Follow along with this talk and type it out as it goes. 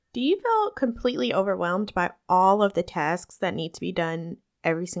Do you feel completely overwhelmed by all of the tasks that need to be done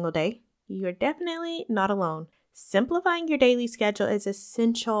every single day? You're definitely not alone. Simplifying your daily schedule is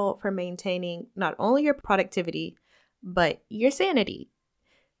essential for maintaining not only your productivity, but your sanity.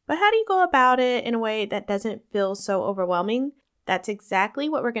 But how do you go about it in a way that doesn't feel so overwhelming? That's exactly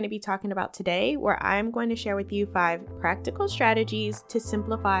what we're going to be talking about today, where I'm going to share with you 5 practical strategies to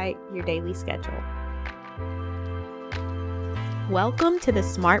simplify your daily schedule. Welcome to the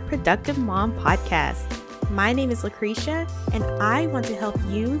Smart Productive Mom podcast. My name is Lucretia, and I want to help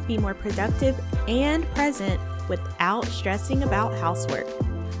you be more productive and present without stressing about housework.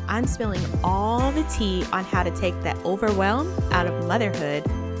 I'm spilling all the tea on how to take that overwhelm out of motherhood,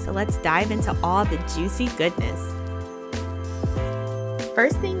 so let's dive into all the juicy goodness.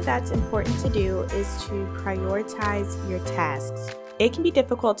 First thing that's important to do is to prioritize your tasks. It can be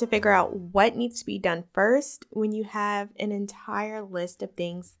difficult to figure out what needs to be done first when you have an entire list of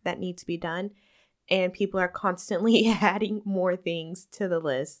things that need to be done and people are constantly adding more things to the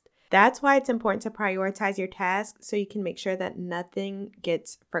list. That's why it's important to prioritize your tasks so you can make sure that nothing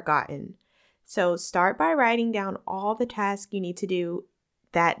gets forgotten. So start by writing down all the tasks you need to do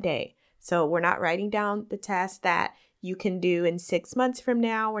that day. So we're not writing down the tasks that you can do in 6 months from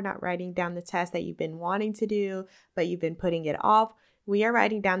now. We're not writing down the tasks that you've been wanting to do, but you've been putting it off. We are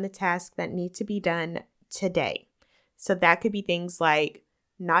writing down the tasks that need to be done today. So that could be things like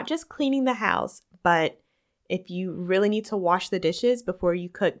not just cleaning the house, but if you really need to wash the dishes before you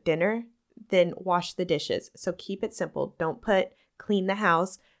cook dinner, then wash the dishes. So keep it simple. Don't put clean the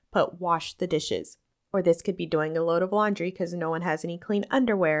house, put wash the dishes. Or this could be doing a load of laundry because no one has any clean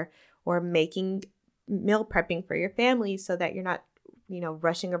underwear, or making meal prepping for your family so that you're not,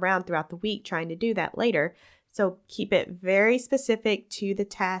 rushing around throughout the week trying to do that later. So keep it very specific to the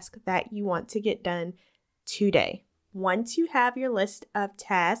task that you want to get done today. Once you have your list of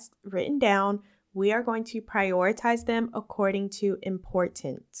tasks written down, we are going to prioritize them according to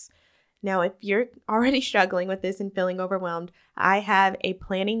importance. Now, if you're already struggling with this and feeling overwhelmed, I have a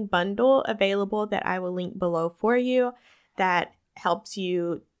planning bundle available that I will link below for you that helps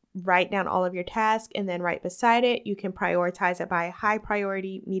you write down all of your tasks, and then right beside it, you can prioritize it by high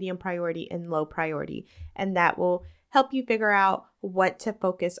priority, medium priority, and low priority. And that will help you figure out what to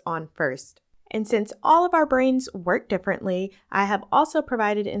focus on first. And since all of our brains work differently, I have also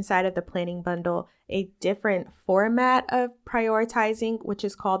provided inside of the planning bundle a different format of prioritizing, which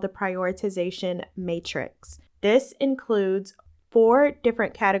is called the prioritization matrix. This includes 4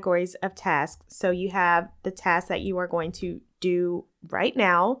 different categories of tasks. So you have the tasks that you are going to do right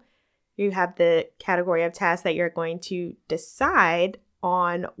now. You have the category of tasks that you're going to decide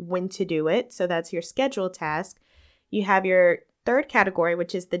on when to do it. So that's your scheduled task. You have your third category,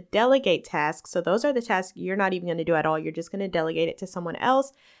 which is the delegate task. So those are the tasks you're not even going to do at all. You're just going to delegate it to someone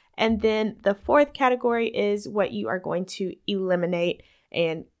else. And then the fourth category is what you are going to eliminate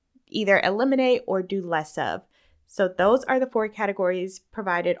and either eliminate or do less of. So those are the 4 categories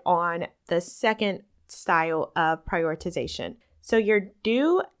provided on the second style of prioritization. So your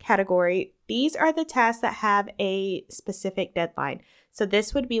due category, these are the tasks that have a specific deadline. So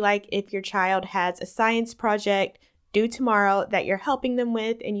this would be like if your child has a science project due tomorrow that you're helping them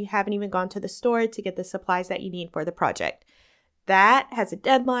with and you haven't even gone to the store to get the supplies that you need for the project. That has a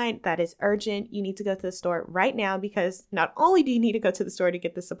deadline, that is urgent. You need to go to the store right now because not only do you need to go to the store to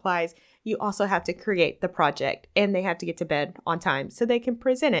get the supplies, you also have to create the project and they have to get to bed on time so they can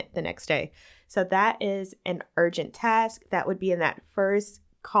present it the next day. So that is an urgent task. That would be in that first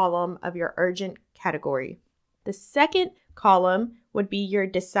column of your urgent category. The second column would be your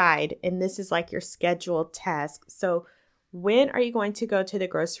decide, and this is like your scheduled task. So when are you going to go to the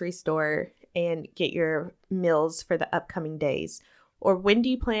grocery store and get your meals for the upcoming days? Or when do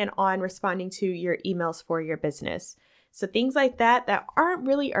you plan on responding to your emails for your business? So things like that aren't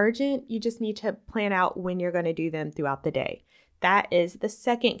really urgent. You just need to plan out when you're going to do them throughout the day. That is the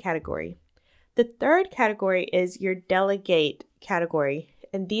second category. The third category is your delegate category.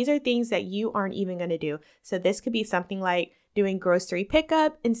 And these are things that you aren't even going to do. So this could be something like doing grocery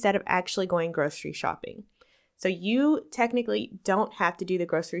pickup instead of actually going grocery shopping. So you technically don't have to do the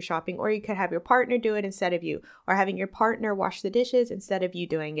grocery shopping, or you could have your partner do it instead of you, or having your partner wash the dishes instead of you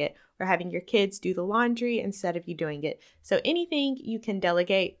doing it, or having your kids do the laundry instead of you doing it. So anything you can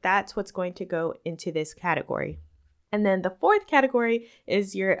delegate, that's what's going to go into this category. And then the fourth category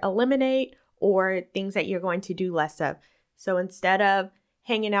is your eliminate, or things that you're going to do less of. So instead of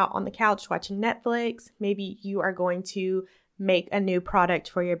hanging out on the couch watching Netflix, maybe you are going to make a new product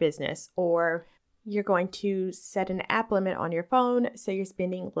for your business, or you're going to set an app limit on your phone so you're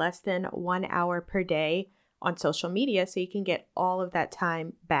spending less than 1 hour per day on social media so you can get all of that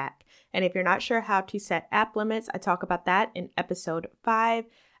time back. And if you're not sure how to set app limits, I talk about that in episode 5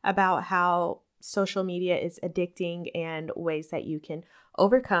 about how social media is addicting and ways that you can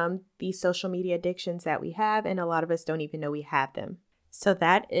overcome these social media addictions that we have. And a lot of us don't even know we have them. So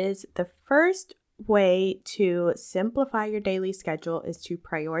that is the first way to simplify your daily schedule, is to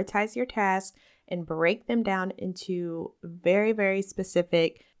prioritize your tasks and break them down into very, very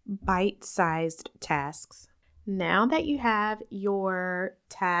specific bite-sized tasks. Now that you have your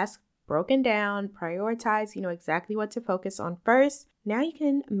tasks broken down, prioritized, you know exactly what to focus on first, now you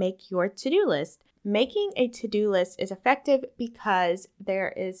can make your to-do list. Making a to-do list is effective because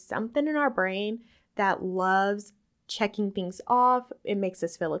there is something in our brain that loves checking things off. It makes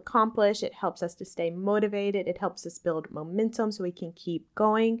us feel accomplished. It helps us to stay motivated. It helps us build momentum so we can keep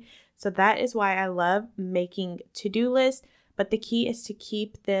going. So that is why I love making to-do lists. But the key is to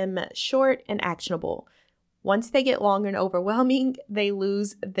keep them short and actionable. Once they get long and overwhelming, they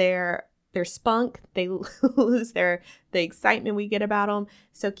lose their spunk. They lose the excitement we get about them.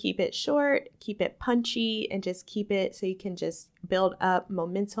 So keep it short, keep it punchy, and just keep it so you can just build up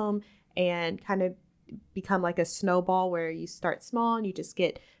momentum and kind of become like a snowball where you start small and you just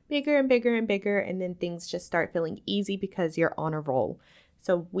get bigger and bigger and bigger, and then things just start feeling easy because you're on a roll.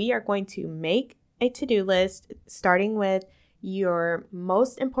 So we are going to make a to-do list starting with your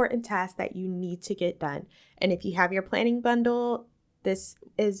most important task that you need to get done. And if you have your planning bundle, this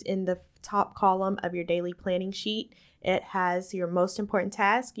is in the top column of your daily planning sheet. It has your most important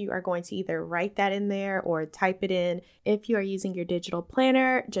task. You are going to either write that in there or type it in. If you are using your digital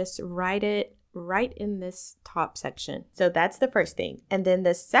planner, just write it right in this top section. So that's the first thing. And then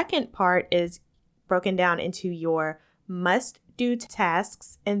the second part is broken down into your must-do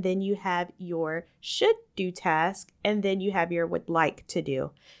tasks, and then you have your should-do task, and then you have your would like to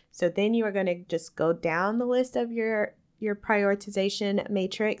do. So then you are going to just go down the list of your prioritization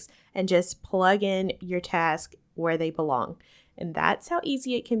matrix and just plug in your task where they belong. And that's how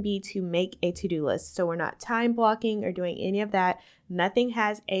easy it can be to make a to-do list. So we're not time blocking or doing any of that. Nothing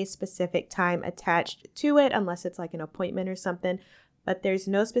has a specific time attached to it unless it's like an appointment or something. But there's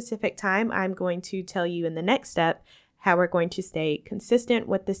no specific time. I'm going to tell you in the next step how we're going to stay consistent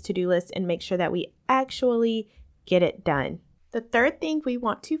with this to-do list and make sure that we actually get it done. The third thing we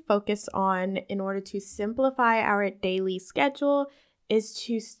want to focus on in order to simplify our daily schedule is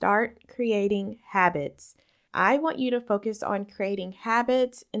to start creating habits. I want you to focus on creating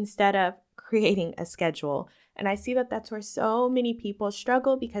habits instead of creating a schedule. And I see that that's where so many people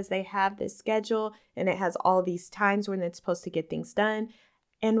struggle because they have this schedule and it has all these times when it's supposed to get things done.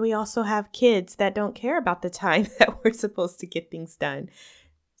 And we also have kids that don't care about the time that we're supposed to get things done.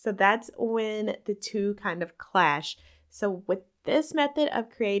 So that's when the two kind of clash. So with this method of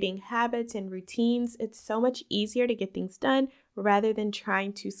creating habits and routines, it's so much easier to get things done rather than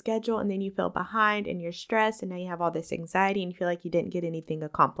trying to schedule and then you feel behind and you're stressed and now you have all this anxiety and you feel like you didn't get anything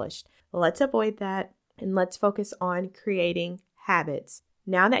accomplished. Let's avoid that and let's focus on creating habits.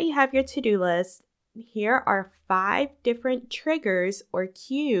 Now that you have your to-do list, here are 5 different triggers or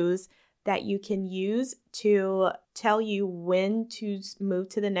cues that you can use to tell you when to move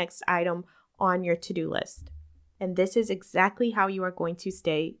to the next item on your to-do list. And this is exactly how you are going to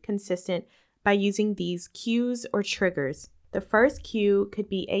stay consistent by using these cues or triggers. The first cue could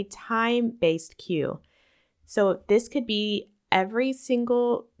be a time-based cue. So this could be every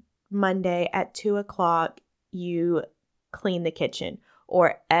single Monday at 2 o'clock, you clean the kitchen.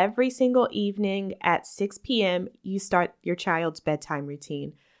 Or every single evening at 6 p.m., you start your child's bedtime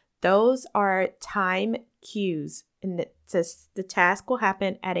routine. Those are time cues, and it says the task will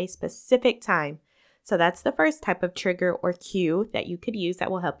happen at a specific time. So that's the first type of trigger or cue that you could use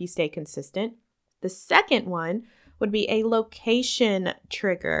that will help you stay consistent. The second one would be a location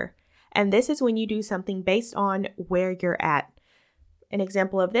trigger. And this is when you do something based on where you're at. An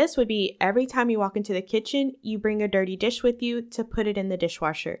example of this would be every time you walk into the kitchen, you bring a dirty dish with you to put it in the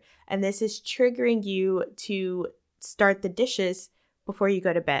dishwasher. And this is triggering you to start the dishes before you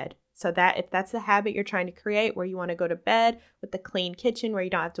go to bed. So that if that's the habit you're trying to create where you want to go to bed with a clean kitchen where you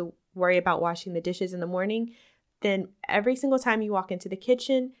don't have to worry about washing the dishes in the morning, then every single time you walk into the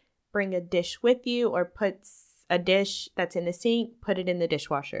kitchen, bring a dish with you or put a dish that's in the sink, put it in the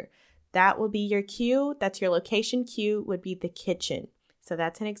dishwasher. That will be your cue. That's your location cue, would be the kitchen. So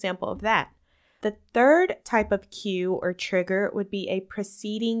that's an example of that. The third type of cue or trigger would be a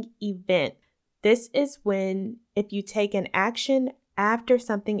preceding event. This is when if you take an action after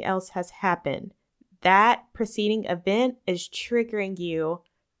something else has happened, that preceding event is triggering you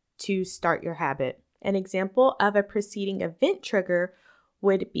to start your habit. An example of a preceding event trigger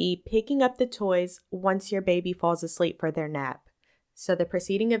would be picking up the toys once your baby falls asleep for their nap. So the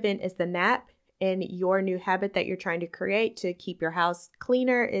preceding event is the nap, and your new habit that you're trying to create to keep your house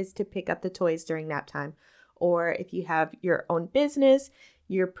cleaner is to pick up the toys during nap time. Or if you have your own business,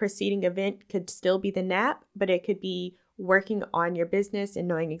 your preceding event could still be the nap, but it could be working on your business and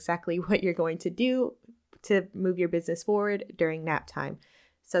knowing exactly what you're going to do to move your business forward during nap time.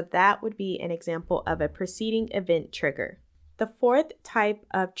 So that would be an example of a preceding event trigger. The fourth type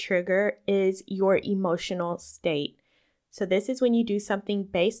of trigger is your emotional state. So this is when you do something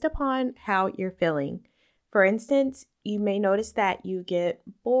based upon how you're feeling. For instance, you may notice that you get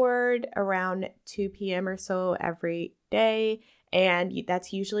bored around 2 p.m. or so every day, and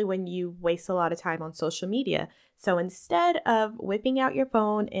that's usually when you waste a lot of time on social media. So instead of whipping out your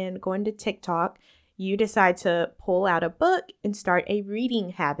phone and going to TikTok, you decide to pull out a book and start a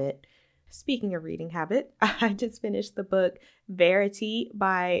reading habit. Speaking of reading habit, I just finished the book Verity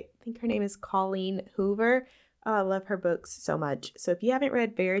by, I think her name is Colleen Hoover. Oh, I love her books so much. So if you haven't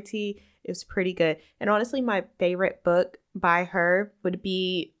read Verity, it was pretty good. And honestly, my favorite book by her would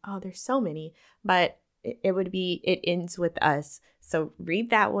be, there's so many, but it would be It Ends With Us. So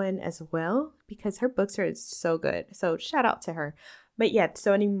read that one as well because her books are so good. So shout out to her. But yeah,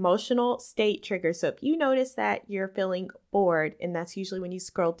 so an emotional state trigger. So if you notice that you're feeling bored, and that's usually when you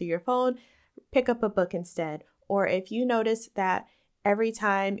scroll through your phone, pick up a book instead. Or if you notice that every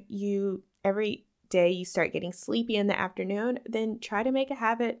day you start getting sleepy in the afternoon, then try to make a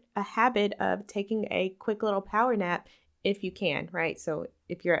habit of taking a quick little power nap if you can, right? So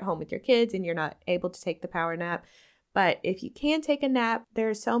if you're at home with your kids and you're not able to take the power nap, but if you can take a nap, there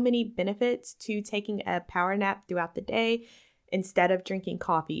are so many benefits to taking a power nap throughout the day instead of drinking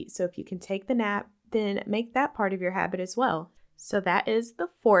coffee. So if you can take the nap, then make that part of your habit as well. So that is the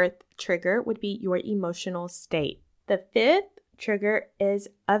fourth trigger, would be your emotional state. The fifth trigger is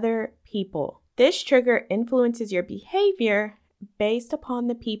other people. This trigger influences your behavior based upon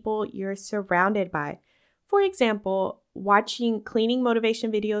the people you're surrounded by. For example, watching cleaning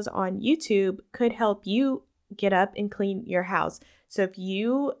motivation videos on YouTube could help you get up and clean your house. So if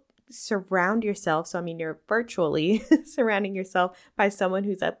you surround yourself, you're virtually surrounding yourself by someone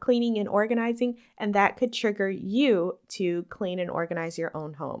who's up cleaning and organizing, and that could trigger you to clean and organize your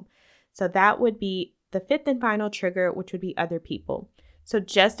own home. So that would be the fifth and final trigger, which would be other people. So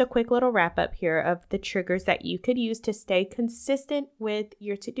just a quick little wrap up here of the triggers that you could use to stay consistent with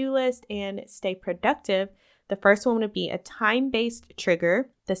your to-do list and stay productive. The first one would be a time-based trigger.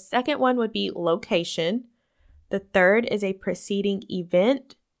 The second one would be location. The third is a preceding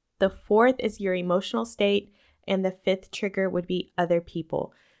event. The fourth is your emotional state. And the fifth trigger would be other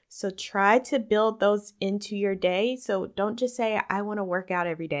people. So try to build those into your day. So don't just say, I want to work out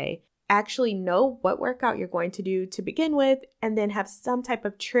every day. Actually know what workout you're going to do to begin with, and then have some type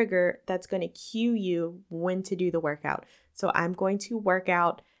of trigger that's going to cue you when to do the workout. So I'm going to work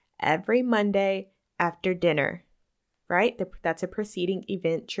out every Monday after dinner, right? That's a preceding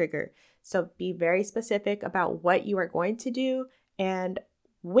event trigger. So be very specific about what you are going to do and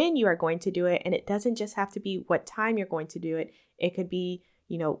when you are going to do it. And it doesn't just have to be what time you're going to do it. It could be,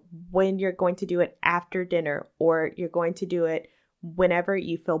 when you're going to do it after dinner, or you're going to do it whenever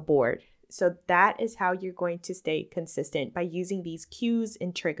you feel bored. So that is how you're going to stay consistent, by using these cues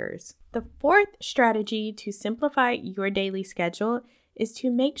and triggers. The fourth strategy to simplify your daily schedule is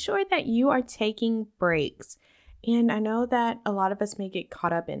to make sure that you are taking breaks. And I know that a lot of us may get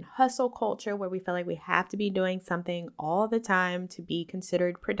caught up in hustle culture where we feel like we have to be doing something all the time to be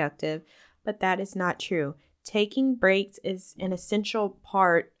considered productive, but that is not true. Taking breaks is an essential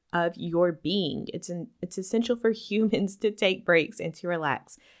part of your being. It's essential for humans to take breaks and to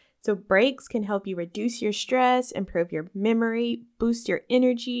relax. So breaks can help you reduce your stress, improve your memory, boost your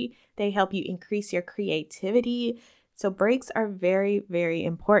energy. They help you increase your creativity. So breaks are very, very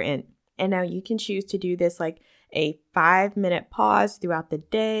important. And now you can choose to do this like a 5-minute pause throughout the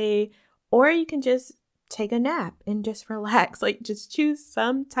day, or you can just take a nap and just relax. Like, just choose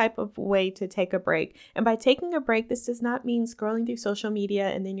some type of way to take a break. And by taking a break, this does not mean scrolling through social media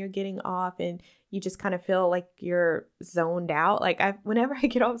and then you're getting off and you just kind of feel like you're zoned out. Like, whenever I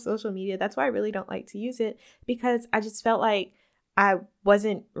get off social media, that's why I really don't like to use it, because I just felt like I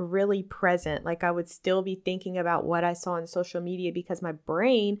wasn't really present. Like, I would still be thinking about what I saw on social media because my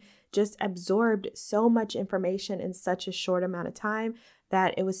brain just absorbed so much information in such a short amount of time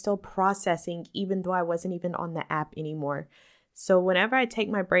that it was still processing, even though I wasn't even on the app anymore. So whenever I take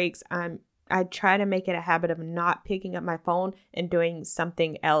my breaks, I try to make it a habit of not picking up my phone and doing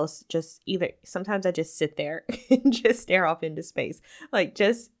something else. Sometimes I just sit there and just stare off into space. Like,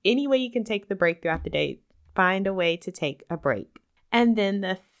 just any way you can take the break throughout the day, find a way to take a break. And then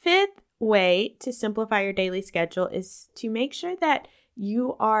the fifth way to simplify your daily schedule is to make sure that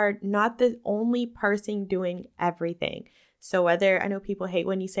you are not the only person doing everything. So I know people hate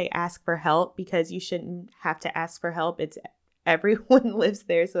when you say ask for help, because you shouldn't have to ask for help. It's everyone lives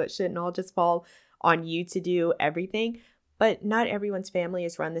there, so it shouldn't all just fall on you to do everything. But not everyone's family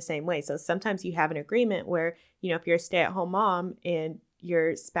is run the same way. So sometimes you have an agreement where, if you're a stay-at-home mom and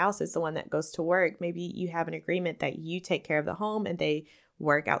your spouse is the one that goes to work, maybe you have an agreement that you take care of the home and they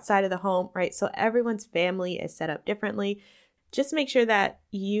work outside of the home, right? So everyone's family is set up differently. Just make sure that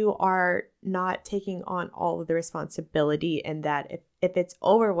you are not taking on all of the responsibility, and that if it's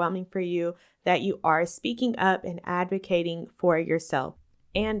overwhelming for you, that you are speaking up and advocating for yourself.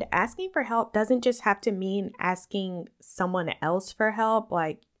 And asking for help doesn't just have to mean asking someone else for help,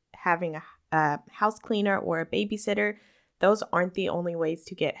 like having a house cleaner or a babysitter. Those aren't the only ways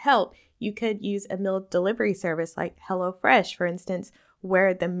to get help. You could use a meal delivery service like HelloFresh, for instance,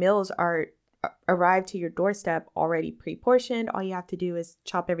 where the meals arrive to your doorstep already pre-portioned. All you have to do is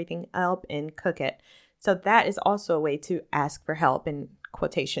chop everything up and cook it. So that is also a way to ask for help, in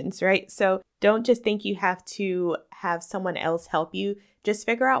quotations, right? So don't just think you have to have someone else help you. Just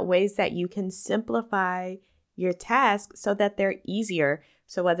figure out ways that you can simplify your tasks so that they're easier.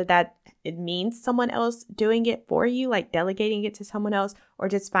 So whether it means someone else doing it for you, like delegating it to someone else, or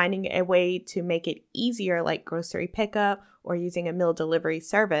just finding a way to make it easier, like grocery pickup or using a meal delivery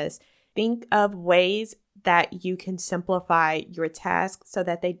service. Think of ways that you can simplify your tasks so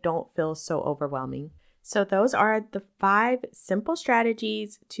that they don't feel so overwhelming. So those are the 5 simple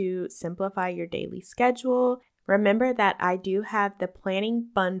strategies to simplify your daily schedule. Remember that I do have the planning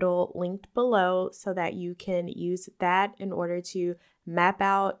bundle linked below so that you can use that in order to map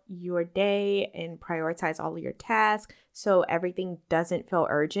out your day and prioritize all of your tasks so everything doesn't feel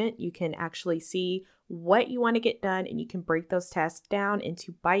urgent. You can actually see what you want to get done, and you can break those tasks down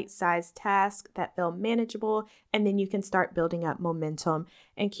into bite-sized tasks that feel manageable, and then you can start building up momentum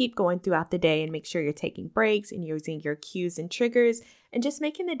and keep going throughout the day, and make sure you're taking breaks and using your cues and triggers and just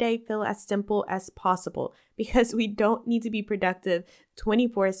making the day feel as simple as possible, because we don't need to be productive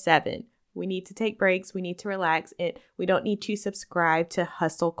 24/7. We need to take breaks. We need to relax, and we don't need to subscribe to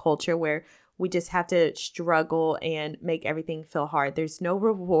hustle culture where we just have to struggle and make everything feel hard. There's no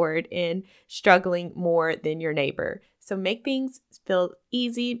reward in struggling more than your neighbor. So make things feel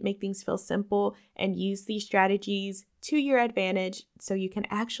easy, make things feel simple, and use these strategies to your advantage so you can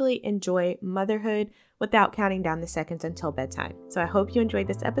actually enjoy motherhood without counting down the seconds until bedtime. So I hope you enjoyed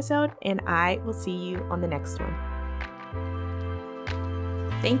this episode, and I will see you on the next one.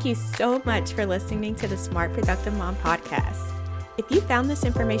 Thank you so much for listening to the Smart Productive Mom podcast. If you found this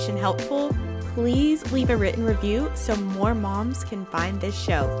information helpful, please leave a written review so more moms can find this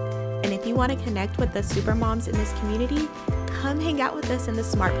show. And if you want to connect with the super moms in this community, come hang out with us in the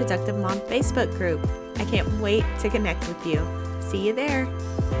Smart Productive Mom Facebook group. I can't wait to connect with you. See you there.